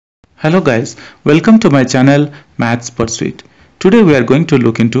Hello guys, welcome to my channel Maths Pursuit. Today we are going to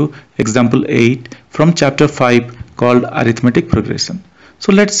look into example 8 from chapter 5 called Arithmetic Progression.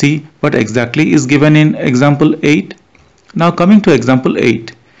 So let's see what exactly is given in example 8. Now coming to example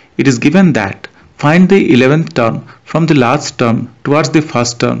 8, it is given that find the 11th term from the last term towards the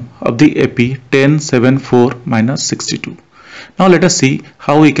first term of the AP 10, 7, 4 minus 62. Now let us see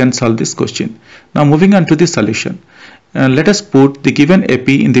how we can solve this question. Now moving on to the solution. Let us put the given AP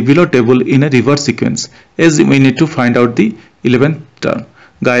in the below table in a reverse sequence as we need to find out the 11th term.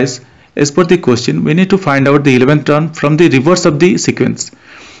 Guys, as per the question, we need to find out the 11th term from the reverse of the sequence.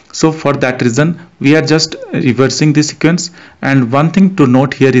 So for that reason, we are just reversing the sequence, and one thing to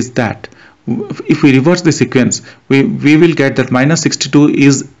note here is that if we reverse the sequence, we will get that minus 62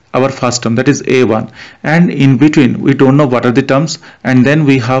 is our first term, that is A1, and in between we don't know what are the terms, and then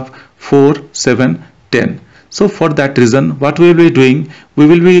we have 4, 7, 10. So for that reason, what we will be doing, we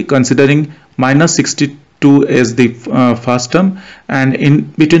will be considering minus 62 as the first term, and in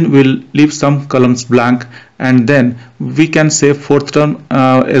between we'll leave some columns blank, and then we can say fourth term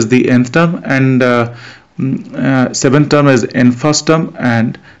as the nth term, and seventh term as n first term,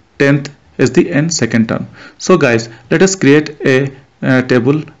 and 10th as the n second term. So guys, let us create a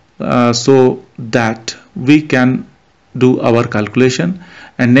table so that we can do our calculation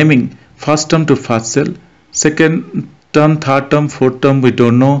and naming first term to first cell, second term, third term, fourth term we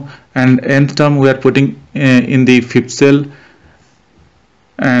don't know, and nth term we are putting in the fifth cell,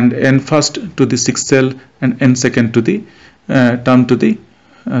 and n first to the sixth cell, and n second to the term to the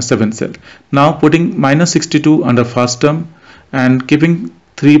seventh cell. Now putting minus 62 under first term and keeping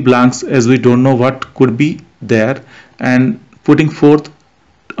 3 blanks as we don't know what could be there, and putting fourth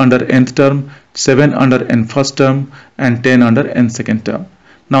under nth term, 7 under n first term, and 10 under n second term.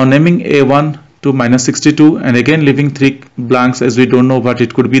 Now naming A1 to minus 62 and again leaving 3 blanks as we don't know what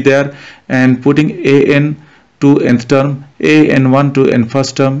it could be there, and putting an to nth term, an1 to n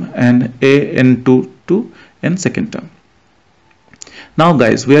first term, and an2 to n second term. Now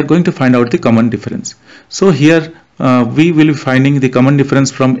guys, we are going to find out the common difference. So here we will be finding the common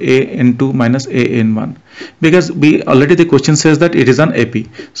difference from an2 minus an1, because we already the question says that it is an AP.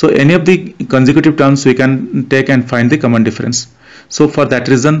 So any of the consecutive terms we can take and find the common difference. So for that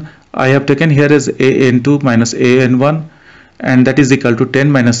reason, I have taken here as an2 minus an1, and that is equal to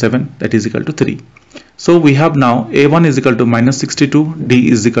 10 minus 7, that is equal to 3. So we have now a1 is equal to minus 62, d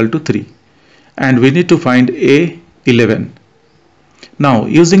is equal to 3, and we need to find a11. Now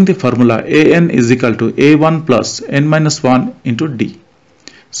using the formula, an is equal to a1 plus n minus 1 into d.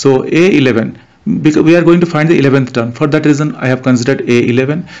 So a11, because we are going to find the 11th term, for that reason I have considered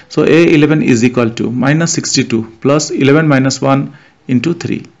a11. So a11 is equal to minus 62 plus 11 minus 1 into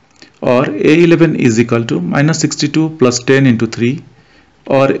 3, or a11 is equal to minus 62 plus 10 into 3,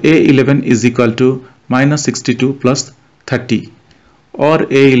 or a11 is equal to minus 62 plus 30, or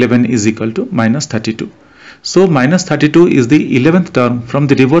a11 is equal to minus 32. So minus 32 is the 11th term from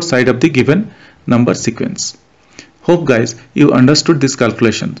the reverse side of the given number sequence. Hope guys you understood this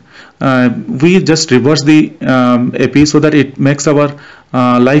calculation. We just reverse the AP so that it makes our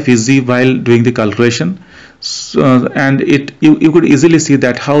life easy while doing the calculation. So, and you could easily see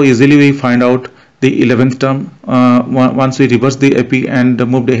that how easily we find out the 11th term once we reverse the AP and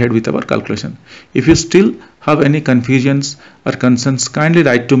moved ahead with our calculation. If you still have any confusions or concerns, kindly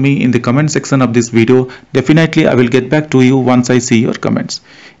write to me in the comment section of this video. Definitely I will get back to you once I see your comments.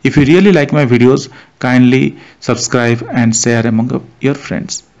 If you really like my videos, kindly subscribe and share among your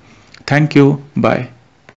friends. Thank you. Bye.